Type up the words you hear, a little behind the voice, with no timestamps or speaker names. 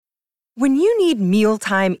When you need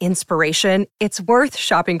mealtime inspiration, it's worth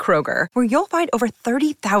shopping Kroger, where you'll find over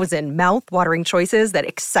 30,000 mouth-watering choices that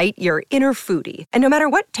excite your inner foodie. And no matter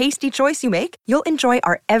what tasty choice you make, you'll enjoy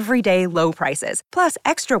our everyday low prices, plus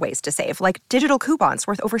extra ways to save, like digital coupons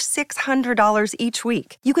worth over $600 each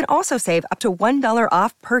week. You can also save up to $1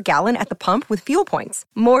 off per gallon at the pump with fuel points.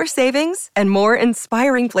 More savings and more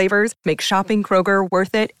inspiring flavors make shopping Kroger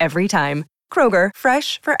worth it every time. Kroger,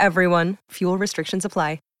 fresh for everyone. Fuel restrictions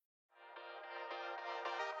apply.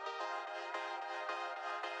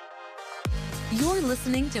 You're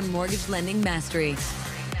listening to Mortgage Lending Mastery.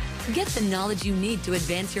 Get the knowledge you need to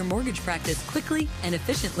advance your mortgage practice quickly and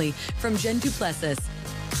efficiently from Jen Duplessis,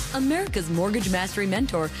 America's Mortgage Mastery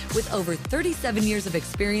mentor with over 37 years of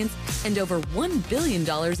experience and over $1 billion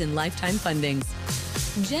in lifetime fundings.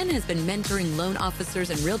 Jen has been mentoring loan officers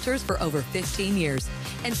and realtors for over 15 years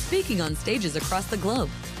and speaking on stages across the globe.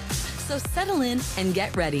 So settle in and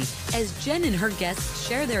get ready as Jen and her guests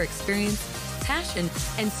share their experience, passion,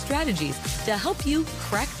 and strategies to help you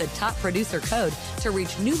crack the top producer code to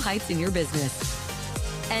reach new heights in your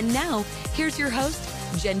business. And now, here's your host,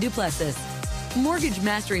 Jen Duplessis, Mortgage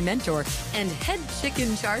Mastery Mentor and head chick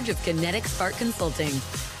in charge of Kinetic Spark Consulting.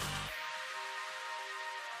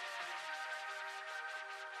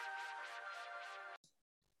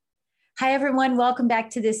 Hi, everyone. Welcome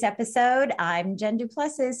back to this episode. I'm Jen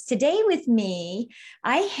Duplessis. Today with me,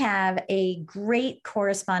 I have a great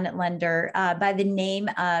correspondent lender by the name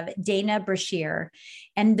of Dana Brashear.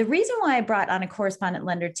 And the reason why I brought on a correspondent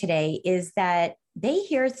lender today is that they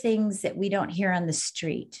hear things that we don't hear on the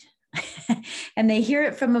street. And they hear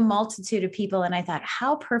it from a multitude of people. And I thought,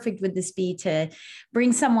 how perfect would this be to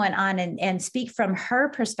bring someone on and speak from her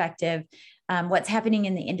perspective, what's happening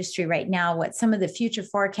in the industry right now, what some of the future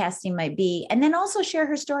forecasting might be, and then also share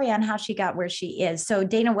her story on how she got where she is. So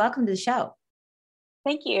Dana, welcome to the show.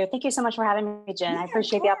 Thank you. Thank you so much for having me, Jen. I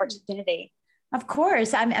appreciate the opportunity. Of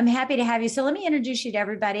course. I'm happy to have you. So let me introduce you to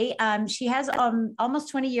everybody. She has almost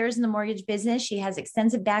 20 years in the mortgage business. She has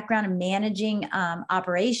extensive background in managing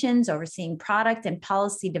operations, overseeing product and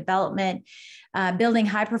policy development, building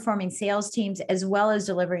high-performing sales teams, as well as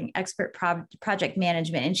delivering expert project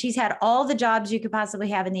management. And she's had all the jobs you could possibly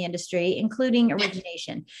have in the industry, including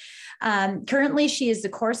origination. Currently, she is the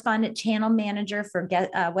correspondent channel manager for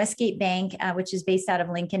Westgate Bank, which is based out of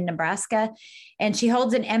Lincoln, Nebraska. And she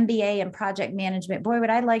holds an MBA in project management. Boy, would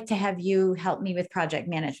I like to have you help me with project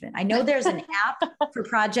management. I know there's an app for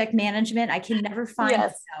project management. I can never find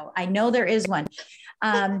it. So I know there is one.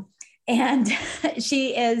 And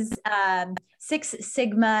she is Six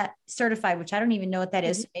Sigma certified, which I don't even know what that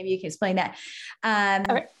is. So maybe you can explain that.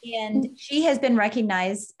 And she has been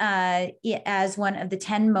recognized as one of the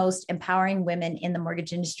 10 most empowering women in the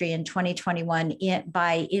mortgage industry in 2021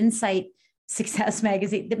 by Insight Success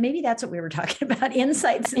Magazine. Maybe that's what we were talking about.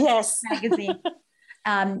 Insight Success Magazine.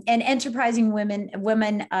 And Enterprising Women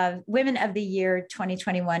of the Year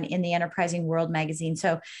 2021 in the Enterprising World magazine.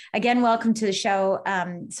 So again, welcome to the show.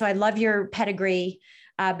 So I love your pedigree,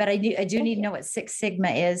 but I do need to know what Six Sigma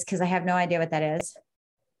is because I have no idea what that is.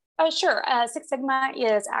 Oh, sure. Six Sigma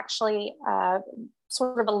is actually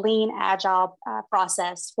sort of a lean, agile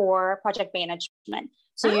process for project management.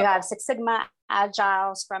 So you have Six Sigma,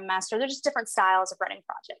 Agile, Scrum Master. They're just different styles of running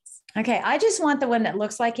projects. Okay. I just want the one that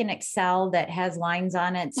looks like an Excel that has lines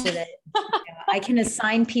on it so that I can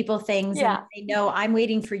assign people things and they know I'm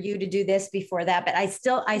waiting for you to do this before that. But I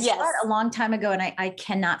start a long time ago and I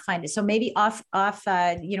cannot find it. So maybe off,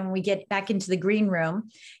 when we get back into the green room,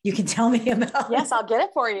 you can tell me about it. Yes, I'll get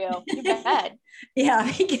it for you. You bet.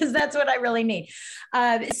 Yeah, because that's what I really need.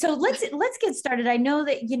 So let's get started. I know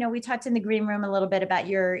that, we talked in the green room a little bit about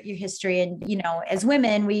your history and, as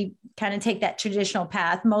women, we kind of take that traditional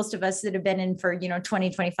path. Most of us that have been in for,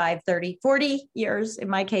 20, 25, 30, 40 years, in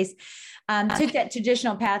my case, took that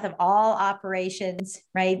traditional path of all operations,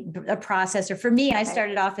 right? A processor. For me, I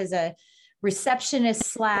started off as a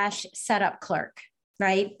receptionist / setup clerk,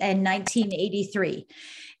 right? In 1983.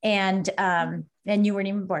 And you weren't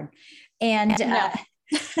even born. And no.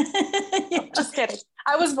 Just kidding.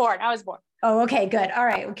 I was born. Oh, okay, good. All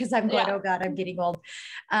right. Because I'm going, oh God, I'm getting old.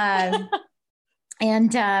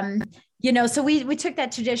 So we took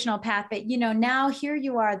that traditional path, but, now here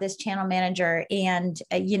you are, this channel manager and,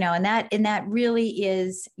 and that really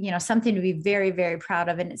is, something to be very, very proud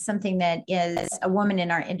of. And it's something that is a woman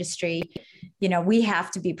in our industry, we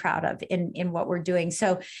have to be proud of in what we're doing.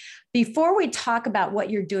 So before we talk about what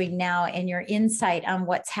you're doing now and your insight on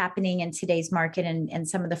what's happening in today's market and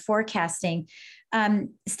some of the forecasting,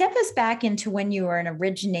 Step us back into when you were an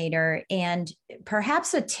originator and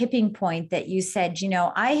perhaps a tipping point that you said,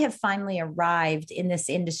 I have finally arrived in this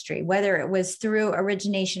industry, whether it was through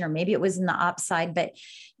origination or maybe it was in the ops side, but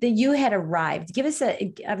that you had arrived. Give us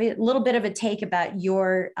a little bit of a take about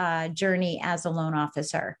your journey as a loan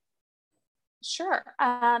officer. Sure.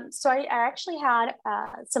 So I actually had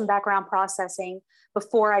some background processing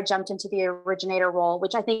before I jumped into the originator role,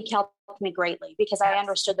 which I think helped me greatly because I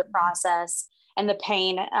understood the process and the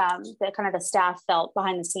pain that kind of the staff felt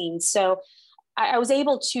behind the scenes. So I was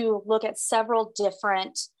able to look at several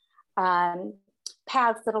different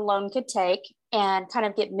paths that a loan could take and kind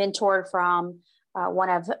of get mentored from one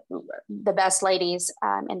of the best ladies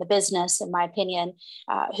in the business, in my opinion,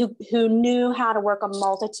 who knew how to work a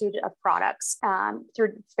multitude of products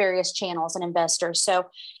through various channels and investors. So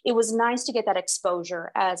it was nice to get that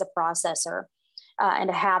exposure as a processor and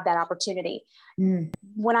to have that opportunity.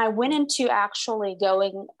 When I went into actually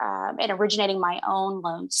going and originating my own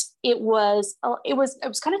loans, it was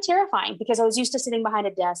kind of terrifying because I was used to sitting behind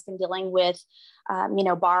a desk and dealing with,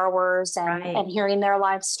 borrowers and hearing their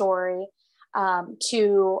life story.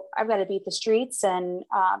 I've got to beat the streets and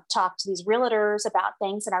talk to these realtors about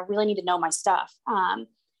things, and I really need to know my stuff.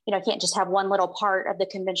 I can't just have one little part of the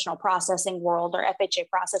conventional processing world or FHA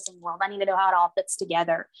processing world. I need to know how it all fits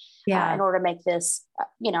together in order to make this,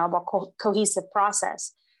 a more cohesive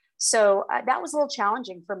process. So that was a little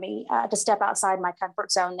challenging for me to step outside my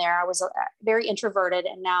comfort zone there. I was very introverted,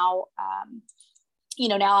 and now,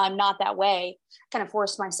 now I'm not that way, kind of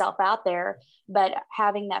forced myself out there, but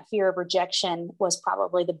having that fear of rejection was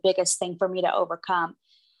probably the biggest thing for me to overcome.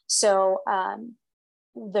 So,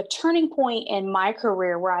 the turning point in my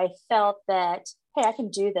career where I felt that, hey, I can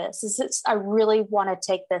do this, I really want to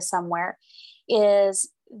take this somewhere,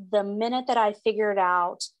 is the minute that I figured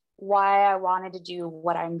out why I wanted to do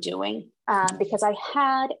what I'm doing. Because I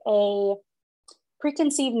had a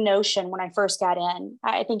preconceived notion when I first got in.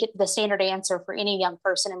 I think the standard answer for any young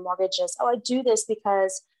person in mortgage is, I do this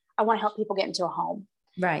because I want to help people get into a home.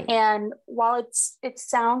 Right. And while it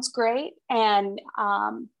sounds great and,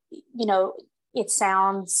 it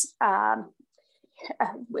sounds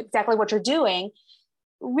exactly what you're doing,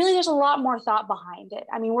 really there's a lot more thought behind it.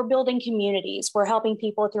 I mean, we're building communities, we're helping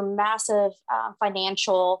people through massive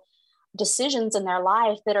financial decisions in their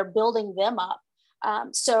life that are building them up.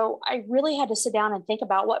 So I really had to sit down and think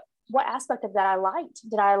about what aspect of that I liked.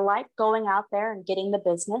 Did I like going out there and getting the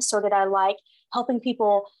business, or did I like helping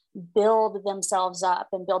people build themselves up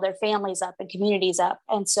and build their families up and communities up?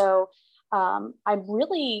 And so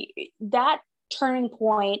that turning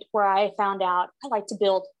point where I found out I like to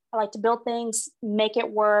build things, make it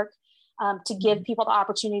work, to give people the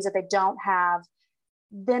opportunities that they don't have.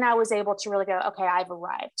 Then I was able to really go, okay, I've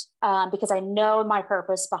arrived, because I know my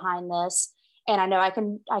purpose behind this. And I know I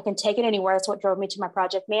can take it anywhere. That's what drove me to my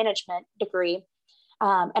project management degree.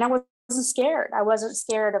 And I wasn't scared. I wasn't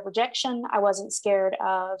scared of rejection. I wasn't scared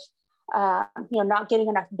of, not getting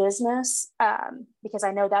enough business, because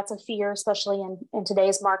I know that's a fear, especially in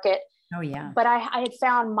today's market. Oh yeah. But I had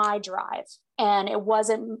found my drive, and it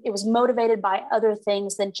was motivated by other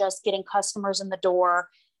things than just getting customers in the door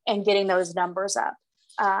and getting those numbers up.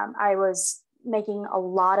 I was making a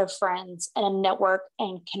lot of friends and a network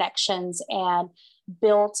and connections, and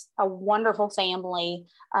built a wonderful family,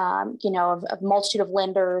 of a multitude of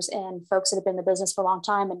lenders and folks that have been in the business for a long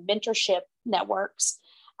time, and mentorship networks.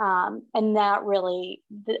 And that really,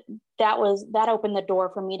 that opened the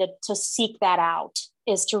door for me to seek that out,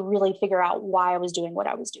 is to really figure out why I was doing what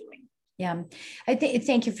I was doing. Yeah.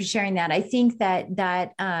 Thank you for sharing that. I think that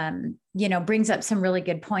brings up some really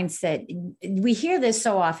good points that we hear this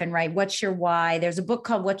so often, right? What's your why? There's a book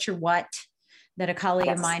called What's Your What that a colleague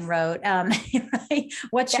of mine wrote. Right?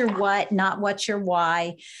 What's your what, not what's your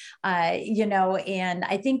why, and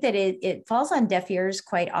I think that it falls on deaf ears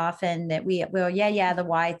quite often that the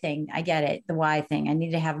why thing. I get it. The why thing. I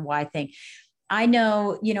need to have a why thing. I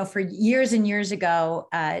know, for years and years ago,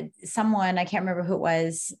 someone, I can't remember who it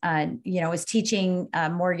was, was teaching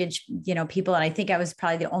mortgage, people. And I think I was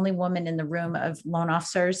probably the only woman in the room of loan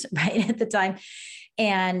officers right at the time.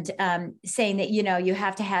 And saying that, you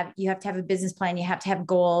have to have a business plan, you have to have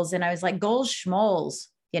goals. And I was like, goals, schmoles,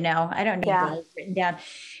 I don't need goals written down.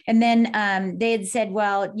 And then they had said,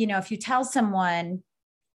 well, if you tell someone,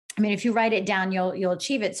 if you write it down, you'll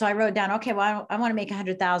achieve it. So I wrote down, okay, well, I want to make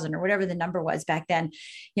 100,000 or whatever the number was back then,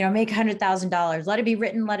 make $100,000, let it be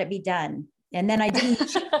written, let it be done. And then I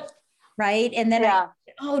didn't, right. And then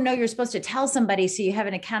oh no, you're supposed to tell somebody. So you have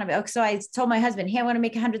an accountability. So I told my husband, hey, I want to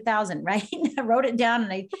make 100,000. Right. I wrote it down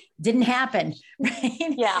and it didn't happen.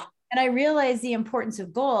 Right. Yeah. And I realized the importance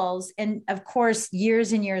of goals. And of course,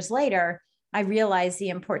 years and years later, I realized the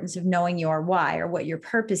importance of knowing your why or what your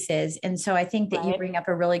purpose is. And so I think that you bring up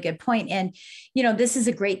a really good point. And, this is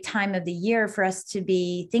a great time of the year for us to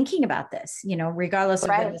be thinking about this, regardless of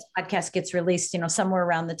when this podcast gets released, somewhere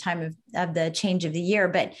around the time of the change of the year.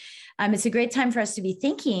 But it's a great time for us to be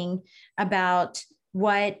thinking about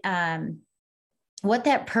what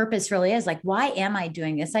that purpose really is. Like, why am I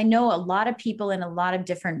doing this? I know a lot of people in a lot of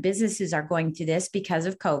different businesses are going through this because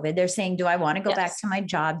of COVID. They're saying, do I want to go back to my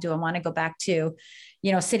job? Do I want to go back to,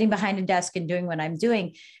 sitting behind a desk and doing what I'm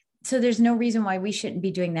doing? So there's no reason why we shouldn't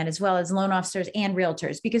be doing that as well as loan officers and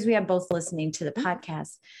realtors, because we have both listening to the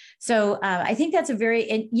podcast. So I think that's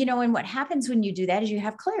and what happens when you do that is you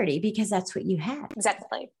have clarity, because that's what you had.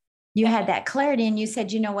 Exactly. You had that clarity and you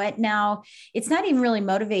said, you know what, now it's not even really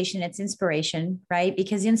motivation, it's inspiration, right?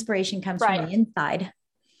 Because inspiration comes from the inside.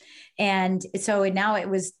 And so now it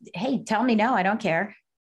was, hey, tell me no, I don't care.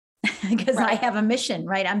 Because I have a mission,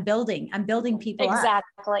 right? I'm building people up.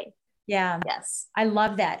 Exactly. Yeah. Yes. I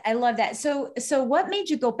love that. So what made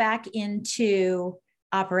you go back into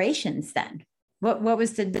operations then? What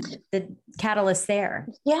was the catalyst there?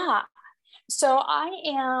 Yeah. So I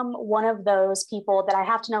am one of those people that I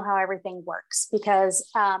have to know how everything works, because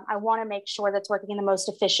I want to make sure that's working in the most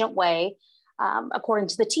efficient way according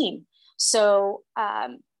to the team. So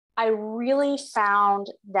I really found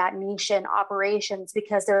that niche in operations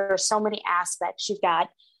because there are so many aspects. You've got,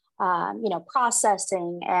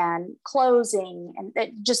 processing and closing and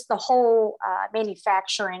just the whole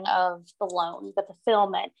manufacturing of the loan, the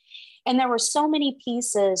fulfillment. And there were so many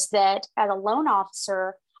pieces that as a loan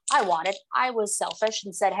officer, I was selfish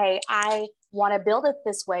and said, hey, I want to build it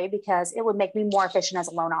this way because it would make me more efficient as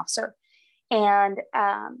a loan officer. And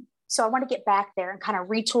so I want to get back there and kind of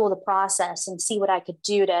retool the process and see what I could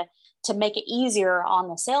do to make it easier on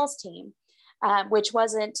the sales team, which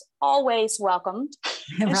wasn't always welcomed,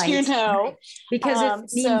 as you know. Right. Because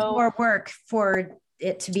it means more work for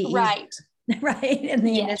it to be easy. Right. In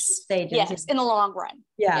the initial stages. Yes, in the long run.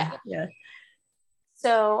 Yeah.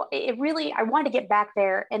 So I wanted to get back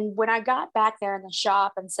there. And when I got back there in the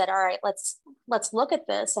shop and said, all right, let's look at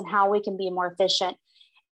this and how we can be more efficient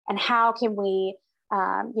and how can we,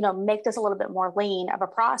 make this a little bit more lean of a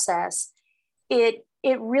process. It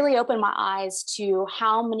really opened my eyes to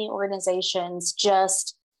how many organizations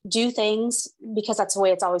just do things because that's the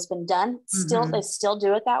way it's always been done. They still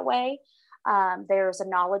do it that way. There's a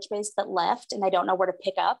knowledge base that left and they don't know where to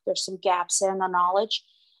pick up. There's some gaps in the knowledge.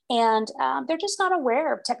 And they're just not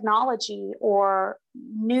aware of technology or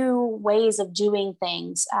new ways of doing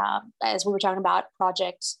things. As we were talking about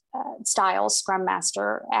project styles, Scrum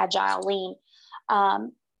Master, Agile, Lean.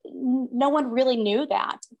 No one really knew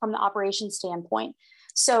that from the operations standpoint.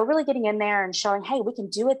 So really getting in there and showing, hey, we can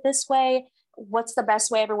do it this way. What's the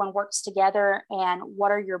best way everyone works together? And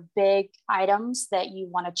what are your big items that you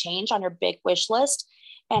want to change on your big wish list?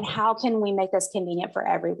 And how can we make this convenient for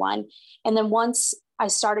everyone? And then once I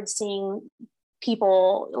started seeing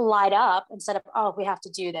people light up instead of, oh, we have to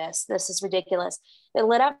do this. This is ridiculous. They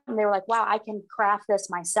lit up and they were like, wow, I can craft this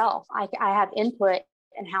myself. I have input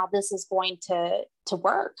in how this is going to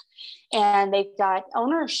work. And they've got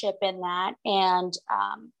ownership in that, and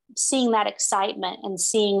seeing that excitement and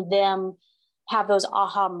seeing them have those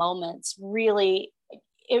aha moments, really,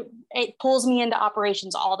 it pulls me into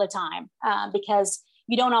operations all the time because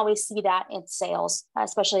you don't always see that in sales,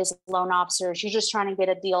 especially as loan officers. You're just trying to get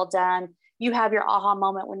a deal done. You have your aha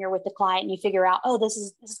moment when you're with the client and you figure out, oh, this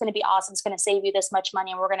is going to be awesome. It's going to save you this much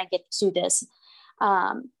money and we're going to get to this.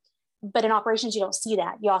 But in operations, you don't see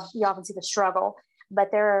that. You often see the struggle. But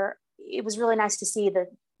it was really nice to see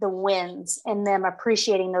the wins and them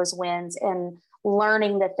appreciating those wins and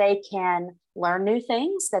learning that they can learn new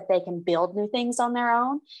things, that they can build new things on their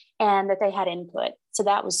own, and that they had input. So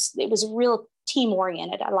it was real team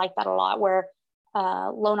oriented. I like that a lot, where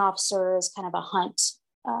loan officer is kind of a hunt,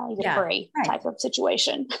 free type of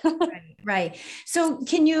situation. Right. So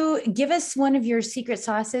can you give us one of your secret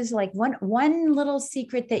sauces, like one little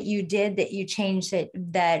secret that you did that you changed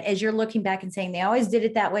that as you're looking back and saying they always did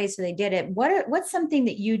it that way, so they did it. What's something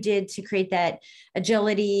that you did to create that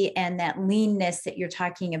agility and that leanness that you're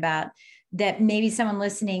talking about, that maybe someone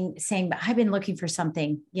listening saying, but I've been looking for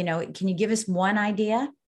something, can you give us one idea?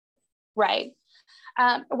 Right.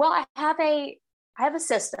 Well, I have a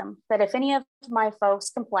system that if any of my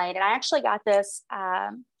folks complain, and I actually got this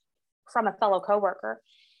from a fellow coworker,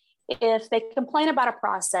 if they complain about a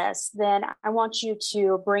process, then I want you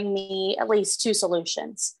to bring me at least 2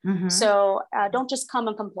 solutions. Mm-hmm. So don't just come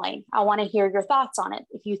and complain. I want to hear your thoughts on it.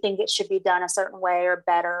 If you think it should be done a certain way or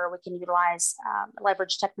better, we can utilize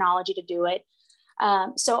leverage technology to do it.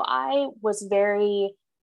 So I was very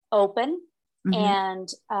open, mm-hmm. and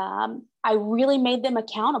I really made them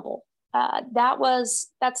accountable.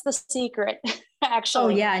 That's the secret,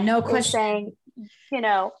 actually. Oh yeah, no question.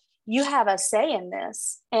 Saying, you have a say in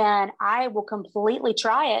this, and I will completely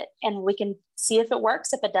try it, and we can see if it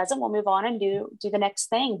works. If it doesn't, we'll move on and do the next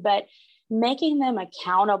thing. But making them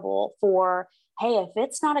accountable for, hey, if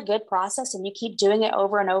it's not a good process and you keep doing it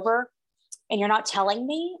over and over and you're not telling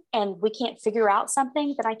me and we can't figure out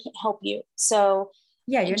something, then I can't help you. So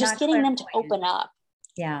yeah, you're just getting them to open up.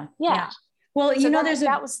 Yeah. Well,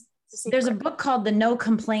 so there's a book called The No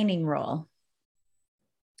Complaining Rule.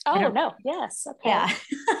 Oh, no. Yes. Okay. Yeah.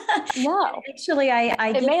 No. Actually,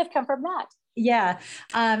 it may have come from that. Yeah.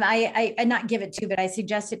 I not give it to, but I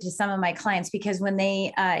suggest it to some of my clients because when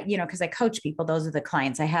they, because I coach people, those are the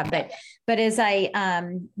clients I have. But as I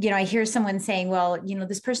hear someone saying, well,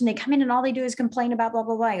 this person, they come in and all they do is complain about blah,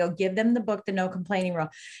 blah, blah. I go, give them the book, The No Complaining Rule.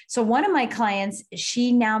 So one of my clients,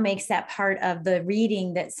 she now makes that part of the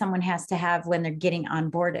reading that someone has to have when they're getting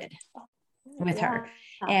onboarded with her.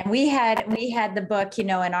 And we had the book,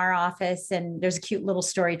 in our office, and there's a cute little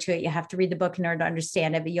story to it. You have to read the book in order to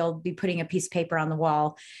understand it, but you'll be putting a piece of paper on the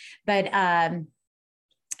wall. But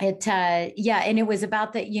and it was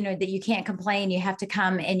about that, that you can't complain, you have to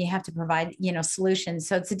come and you have to provide, solutions.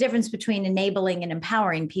 So it's the difference between enabling and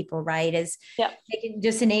empowering people, right? Is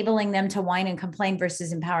just enabling them to whine and complain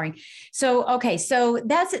versus empowering. So, okay. So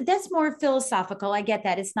that's more philosophical. I get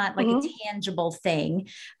that. It's not like a tangible thing.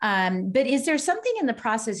 But is there something in the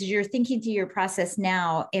process as you're thinking through your process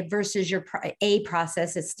now versus your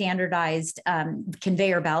process, a standardized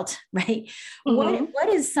conveyor belt, right? What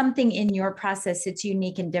is something in your process that's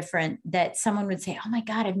unique and different that someone would say, oh my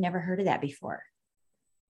God, I've never heard of that before?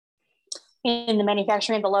 In the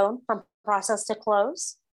manufacturing of the loan from process to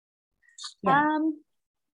close? Yeah.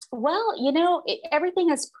 Well,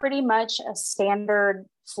 everything is pretty much a standard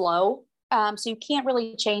flow. So you can't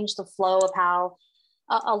really change the flow of how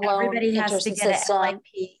a loan everybody has to get an LIP.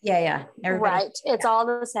 Yeah. Right. It's all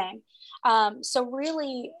the same. So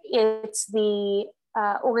really it's the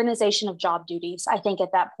organization of job duties, I think,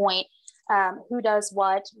 at that point. Who does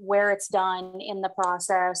what, where it's done in the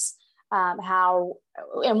process, how,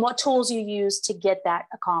 and what tools you use to get that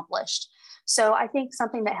accomplished. So I think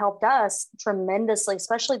something that helped us tremendously,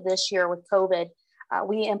 especially this year with COVID,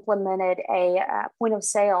 we implemented a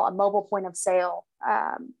mobile point of sale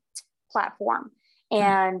platform,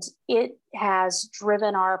 and it has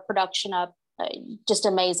driven our production up just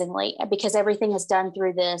amazingly because everything is done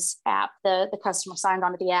through this app. The customer signed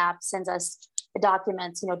onto the app, sends us the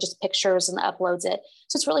documents, just pictures, and uploads it.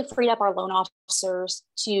 So it's really freed up our loan officers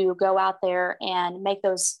to go out there and make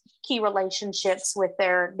those key relationships with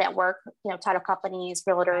their network, title companies,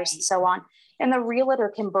 realtors, and so on. And the realtor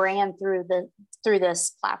can brand through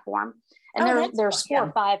this platform. And there's 4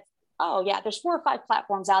 or 5. Oh yeah, there's 4 or 5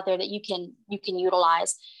 platforms out there that you can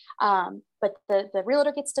utilize. But the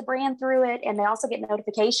realtor gets to brand through it, and they also get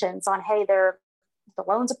notifications on, hey, the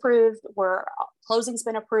loan's approved, closing's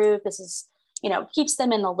been approved. This is keeps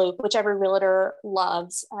them in the loop, which every realtor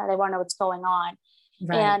loves. They want to know what's going on.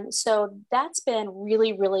 Right. And so that's been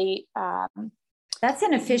really, really that's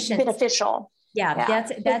beneficial. Yeah,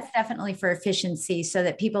 that's definitely for efficiency so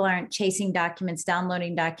that people aren't chasing documents,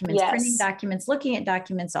 downloading documents, printing documents, looking at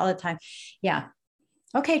documents all the time. Yeah.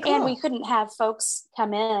 Okay, cool. And we couldn't have folks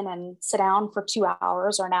come in and sit down for 2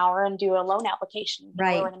 hours or an hour and do a loan application.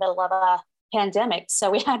 Right. We were in the middle of a pandemic.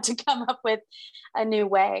 So we had to come up with a new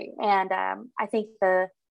way. And I think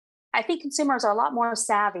consumers are a lot more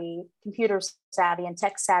savvy, computer savvy and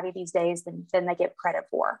tech savvy these days than they get credit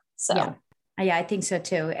for. So Yeah, I think so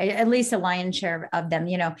too. At least a lion's share of them,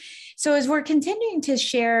 So as we're continuing to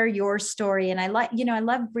share your story, and I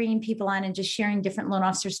love bringing people on and just sharing different loan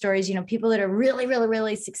officer stories, people that are really, really,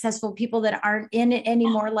 really successful, people that aren't in it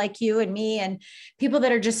anymore like you and me, and people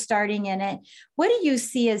that are just starting in it. What do you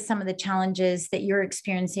see as some of the challenges that you're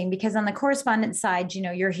experiencing? Because on the correspondent side,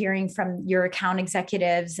 you're hearing from your account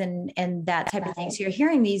executives and that type of thing. So you're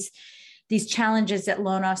hearing these challenges that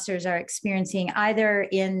loan officers are experiencing either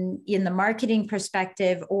in the marketing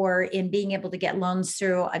perspective or in being able to get loans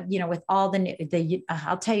through, with all the new,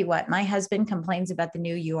 I'll tell you what, my husband complains about the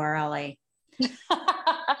new URLA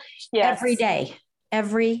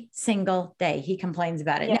every single day. He complains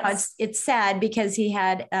about it. Yes. Now it's sad because he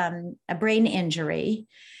had a brain injury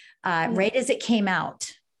right as it came out.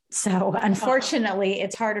 So unfortunately,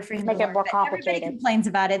 it's harder for him make to it learn. more But complicated. everybody complains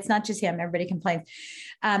about it. It's not just him. Everybody complains.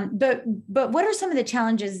 But what are some of the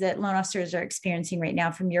challenges that loan officers are experiencing right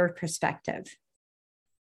now from your perspective?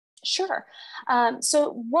 Sure.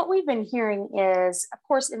 So what we've been hearing is, of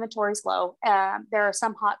course, inventory is low. There are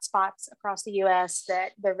some hot spots across the U.S.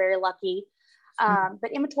 that they're very lucky,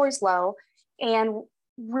 but inventory is low, and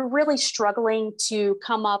we're really struggling to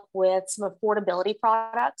come up with some affordability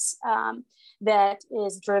products that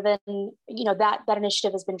is driven. That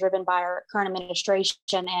initiative has been driven by our current administration,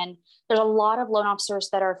 and there's a lot of loan officers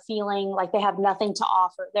that are feeling like they have nothing to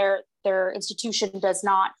offer. Their institution does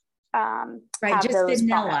not. Right, just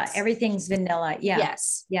vanilla. Products. Everything's vanilla. Yeah.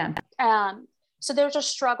 Yes. Yeah. So there's a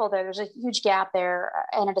struggle there. There's a huge gap there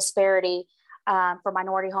and a disparity for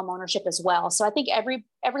minority home ownership as well. So I think every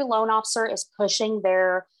loan officer is pushing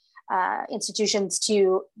their institutions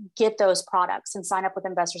to get those products and sign up with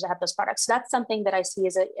investors that have those products. So that's something that I see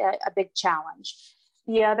as a big challenge.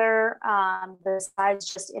 The other, besides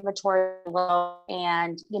just inventory low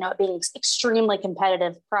and it being extremely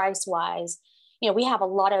competitive price wise. We have a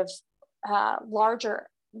lot of larger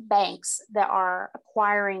banks that are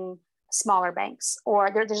acquiring smaller banks, or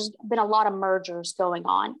there's been a lot of mergers going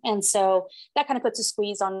on. And so that kind of puts a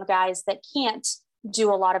squeeze on the guys that can't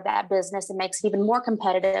do a lot of that business and makes it even more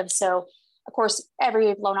competitive. So, of course,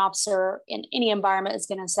 every loan officer in any environment is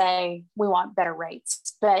going to say, we want better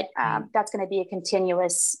rates. But that's going to be a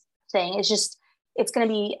continuous thing. It's going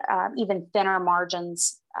to be even thinner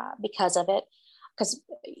margins because of it. Because,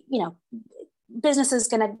 business is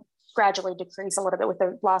going to gradually decrease a little bit with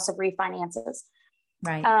the loss of refinances.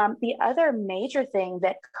 Right. The other major thing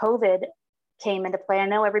that COVID came into play, I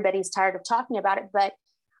know everybody's tired of talking about it, but,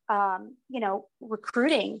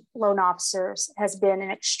 recruiting loan officers has been an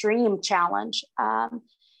extreme challenge.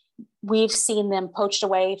 We've seen them poached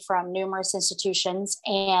away from numerous institutions,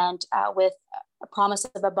 and with a promise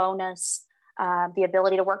of a bonus, the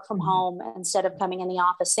ability to work from home instead of coming in the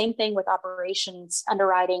office. Same thing with operations,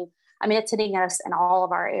 underwriting. I mean, it's hitting us in all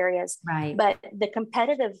of our areas. Right. But the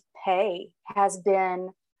competitive pay has been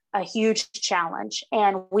a huge challenge.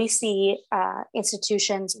 And we see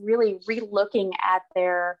institutions really relooking at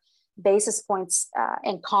their basis points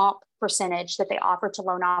and comp percentage that they offer to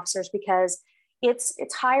loan officers, because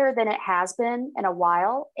it's higher than it has been in a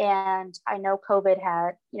while. And I know COVID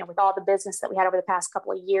had, with all the business that we had over the past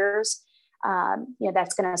couple of years,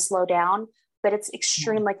 that's going to slow down. But it's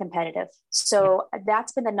extremely competitive. So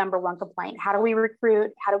that's been the number one complaint. How do we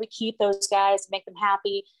recruit? How do we keep those guys, make them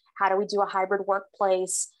happy? How do we do a hybrid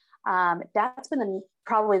workplace? That's been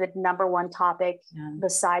probably the number one topic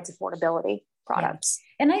besides affordability products.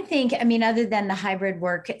 Yeah. And I think, other than the hybrid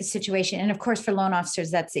work situation, and of course for loan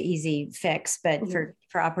officers, that's the easy fix, but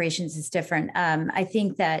for operations, it's different. I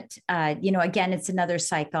think that, again, it's another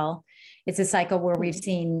cycle. It's a cycle where we've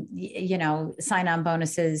seen, sign-on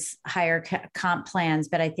bonuses, higher comp plans,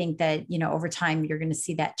 but I think that, over time, you're going to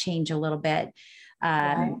see that change a little bit.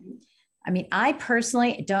 I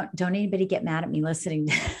personally don't anybody get mad at me listening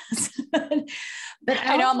to this, but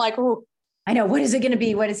I know I'm like, ooh. I know, what is it going to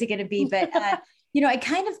be? What is it going to be? But, I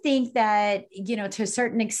kind of think that, to a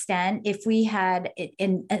certain extent, if we had,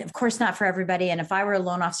 and of course not for everybody, and if I were a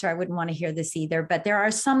loan officer, I wouldn't want to hear this either, but there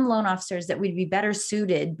are some loan officers that would be better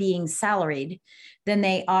suited being salaried than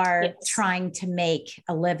they are trying to make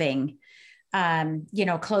a living,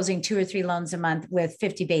 closing 2 or 3 loans a month with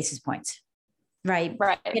 50 basis points. Right.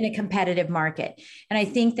 In a competitive market. And I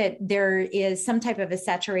think that there is some type of a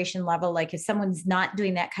saturation level. Like if someone's not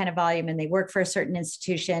doing that kind of volume and they work for a certain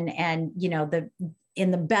institution and, in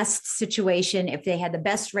the best situation, if they had the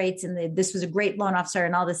best rates and this was a great loan officer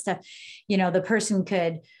and all this stuff, the person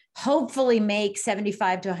could hopefully make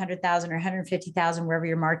 75 to 100,000 or 150,000, wherever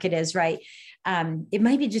your market is. Right. It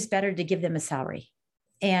might be just better to give them a salary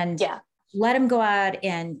and let them go out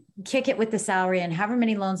and kick it with the salary, and however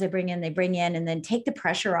many loans they bring in, and then take the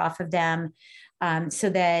pressure off of them so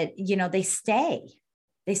that, they stay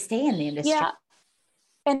in the industry. Yeah.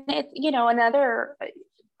 And another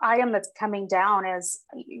item that's coming down is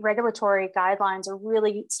regulatory guidelines are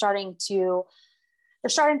really starting to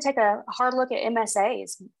take a hard look at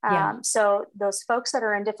MSAs. So those folks that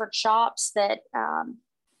are in different shops that,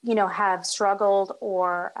 have struggled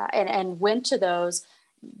or, and went to those,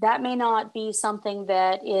 that may not be something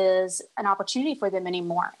that is an opportunity for them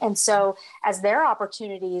anymore. And so as their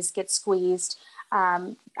opportunities get squeezed,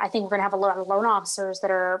 I think we're going to have a lot of loan officers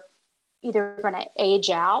that are either going to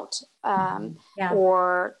age out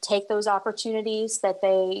or take those opportunities that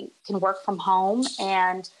they can work from home.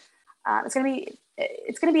 And it's going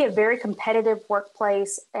to be a very competitive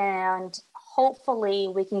workplace. And hopefully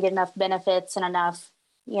we can get enough benefits and enough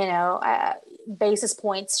basis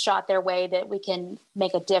points shot their way that we can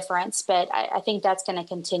make a difference. But I think that's going to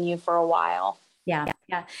continue for a while. Yeah.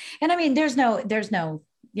 Yeah. And I mean, there's no,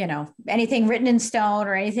 anything written in stone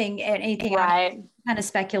or anything right. Kind of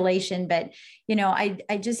speculation, but,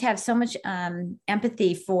 I just have so much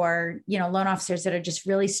empathy for, loan officers that are just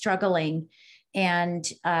really struggling and,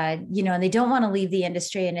 and they don't want to leave the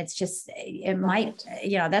industry. And it's just, it might,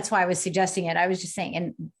 that's why I was suggesting it. I was just saying,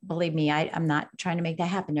 and believe me, I'm not trying to make that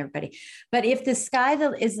happen to everybody, but if the sky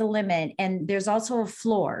is the limit and there's also a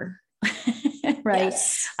floor, right.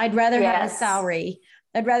 Yes. I'd rather have a salary.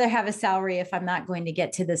 I'd rather have a salary if I'm not going to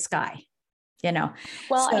get to the sky,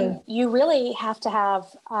 Well, and you really have to have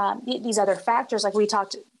these other factors. Like we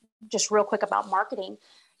talked just real quick about marketing.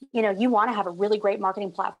 You want to have a really great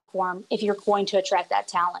marketing platform if you're going to attract that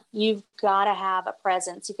talent. You've got to have a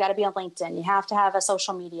presence. You've got to be on LinkedIn. You have to have a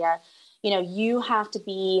social media. You have to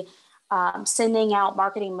be sending out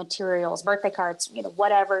marketing materials, birthday cards,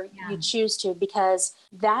 whatever you choose to, because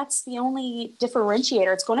that's the only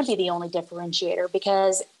differentiator. It's going to be the only differentiator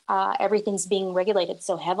because everything's being regulated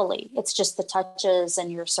so heavily. It's just the touches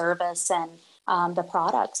and your service and the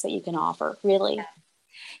products that you can offer, really.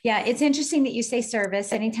 Yeah, it's interesting that you say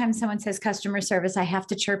service. Anytime someone says customer service, I have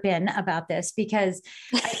to chirp in about this because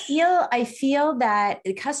I feel that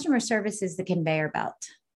customer service is the conveyor belt.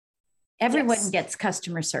 Everyone gets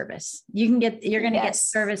customer service. You're going to get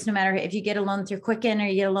service no matter if you get a loan through Quicken or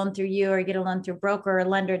you get a loan through you or you get a loan through a broker or a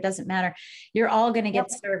lender, it doesn't matter. You're all going to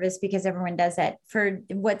get service because everyone does that. For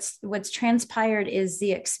what's transpired is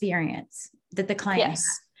the experience that the client has.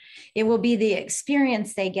 It will be the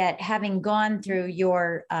experience they get having gone through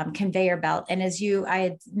your conveyor belt. And as I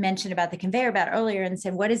had mentioned about the conveyor belt earlier and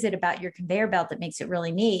said, what is it about your conveyor belt that makes it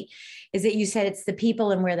really neat? Is that you said it's the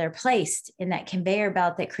people and where they're placed in that conveyor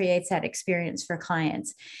belt that creates that experience for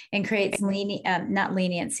clients and creates not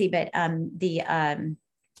leniency, but the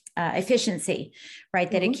efficiency, right?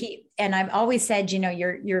 Mm-hmm. That and I've always said,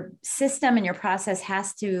 your system and your process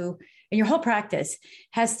and your whole practice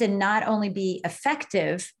has to not only be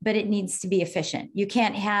effective, but it needs to be efficient. You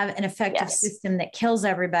can't have an effective system that kills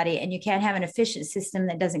everybody, and you can't have an efficient system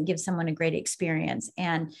that doesn't give someone a great experience.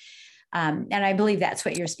 And I believe that's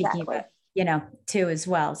what you're speaking about, too, as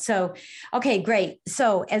well. So, okay, great.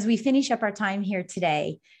 So as we finish up our time here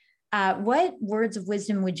today, what words of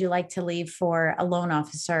wisdom would you like to leave for a loan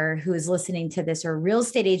officer who is listening to this, or a real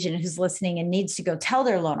estate agent who's listening and needs to go tell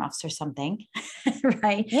their loan officer something,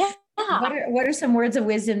 right? Yeah. What are some words of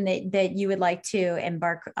wisdom that you would like to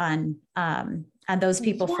embark on those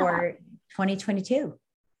people for 2022?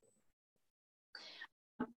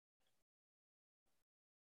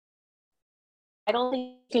 I don't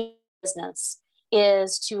think business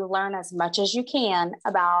is to learn as much as you can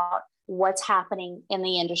about what's happening in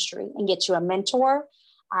the industry and get you a mentor.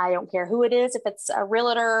 I don't care who it is, if it's a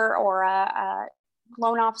realtor or a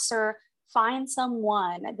loan officer, find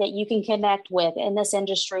someone that you can connect with in this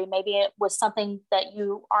industry. Maybe it was something that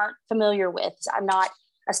you aren't familiar with. I'm not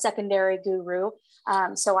a secondary guru.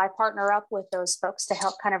 So I partner up with those folks to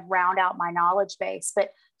help kind of round out my knowledge base,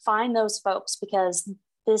 but find those folks because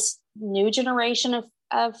this new generation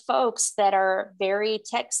of folks that are very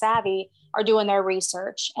tech savvy are doing their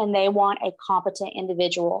research and they want a competent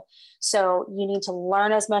individual. So you need to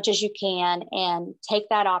learn as much as you can and take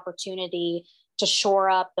that opportunity to shore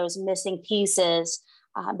up those missing pieces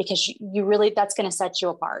because you really, that's going to set you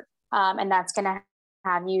apart. And that's going to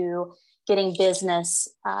have you getting business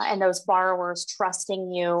and those borrowers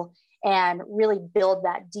trusting you and really build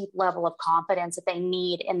that deep level of confidence that they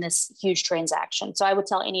need in this huge transaction. So I would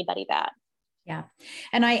tell anybody that. Yeah.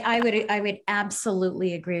 And I would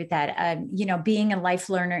absolutely agree with that. Being a life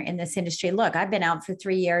learner in this industry, look, I've been out for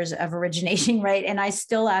 3 years of originating, right? And I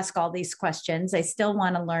still ask all these questions. I still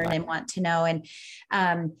want to learn and want to know. And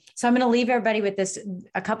so I'm going to leave everybody with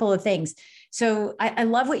a couple of things. So I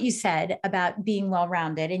love what you said about being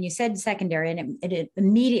well-rounded, and you said secondary, and it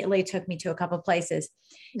immediately took me to a couple of places.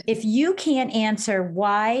 If you can't answer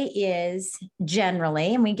why is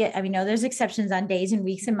generally, and we know there's exceptions on days and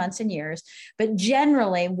weeks and months and years, but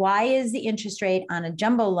generally, why is the interest rate on a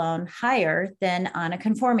jumbo loan higher than on a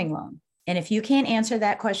conforming loan? And if you can't answer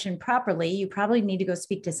that question properly, you probably need to go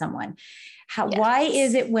speak to someone. Why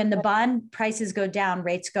is it when the bond prices go down,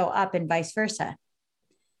 rates go up and vice versa?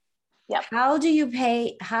 Yep. How do you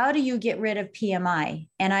get rid of PMI?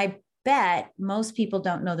 And I bet most people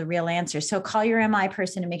don't know the real answer. So call your MI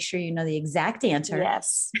person and make sure you know the exact answer.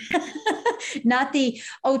 Yes. Not the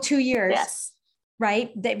 2 years. Yes.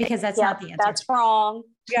 Right? Because that's not the answer. That's wrong.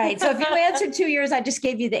 Right. So if you answered 2 years, I just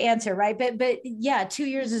gave you the answer, right? But yeah, 2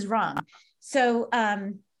 years is wrong. So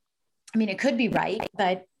I mean, it could be right,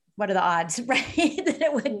 but what are the odds, right? That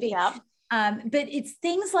it would be. Yeah. But it's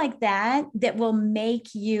things like that that will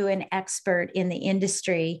make you an expert in the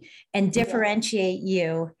industry and differentiate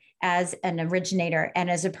you as an originator and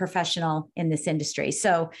as a professional in this industry.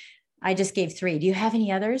 So I just gave 3. Do you have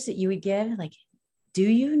any others that you would give? Like, do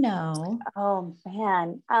you know? Oh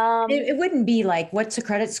man. It wouldn't be like, what's a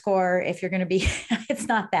credit score if you're going to be, it's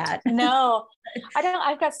not that. No, I don't,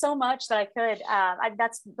 I've got so much that I could,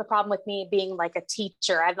 that's the problem with me being like a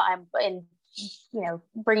teacher. I'm in,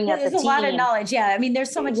 bringing up the team. There's a lot of knowledge. Yeah. I mean,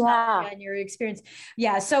 there's so much knowledge on your experience.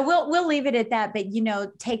 Yeah. So we'll leave it at that, but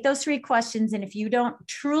take those 3 questions. And if you don't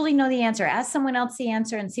truly know the answer, ask someone else the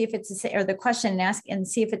answer and see if it's or the question and ask and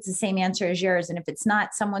see if it's the same answer as yours. And if it's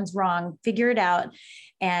not, someone's wrong, figure it out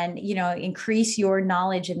and, increase your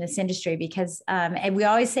knowledge in this industry because, and we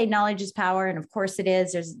always say knowledge is power. And of course it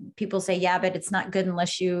is. There's people say, yeah, but it's not good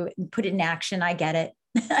unless you put it in action. I get it.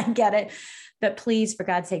 I get it. But please, for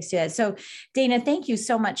God's sakes, do that. So Dana, thank you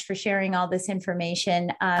so much for sharing all this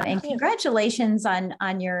information. And congratulations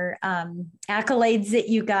on your accolades that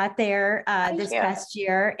you got there this past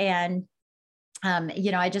year. And,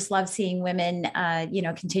 I just love seeing women,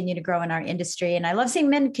 continue to grow in our industry. And I love seeing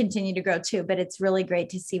men continue to grow too, but it's really great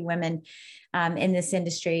to see women in this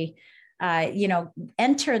industry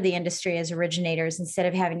enter the industry as originators instead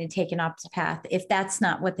of having to take an opposite path if that's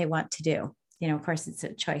not what they want to do. Of course it's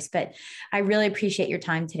a choice, but I really appreciate your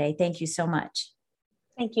time today. Thank you so much.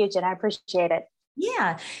 Thank you, Jen. I appreciate it.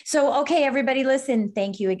 Yeah. So, okay, everybody listen,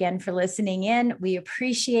 thank you again for listening in. We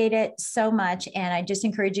appreciate it so much. And I just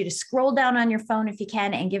encourage you to scroll down on your phone if you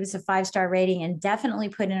can and give us a 5-star rating and definitely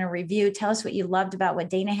put in a review. Tell us what you loved about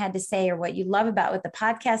what Dana had to say or what you love about what the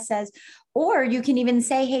podcast says. Or you can even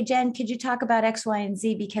say, hey, Jen, could you talk about X, Y, and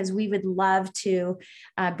Z? Because we would love to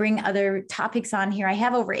bring other topics on here. I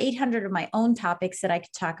have over 800 of my own topics that I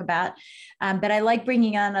could talk about, but I like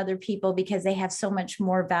bringing on other people because they have so much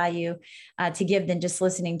more value to give than just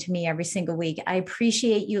listening to me every single week. I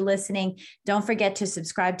appreciate you listening. Don't forget to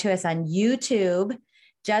subscribe to us on YouTube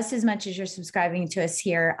just as much as you're subscribing to us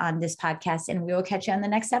here on this podcast, and we will catch you on the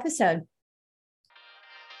next episode.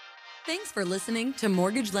 Thanks for listening to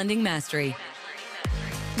Mortgage Lending Mastery.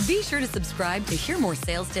 Be sure to subscribe to hear more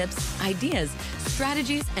sales tips, ideas,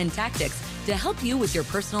 strategies, and tactics to help you with your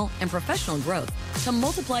personal and professional growth to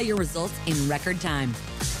multiply your results in record time.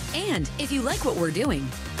 And if you like what we're doing,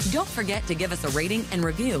 don't forget to give us a rating and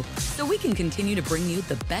review so we can continue to bring you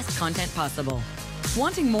the best content possible.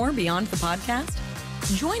 Wanting more beyond the podcast?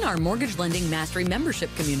 Join our Mortgage Lending Mastery membership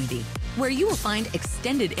community, where you will find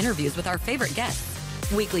extended interviews with our favorite guests,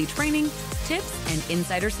 weekly training, tips, and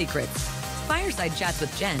insider secrets, fireside chats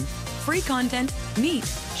with Jen, free content, meet,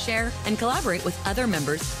 share, and collaborate with other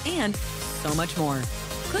members, and so much more.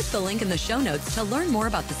 Click the link in the show notes to learn more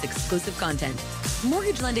about this exclusive content.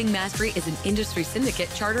 Mortgage Lending Mastery is an Industry Syndicate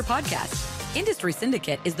charter podcast. Industry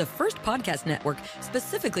Syndicate is the first podcast network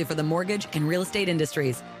specifically for the mortgage and real estate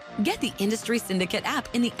industries. Get the Industry Syndicate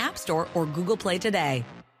app in the App Store or Google Play today.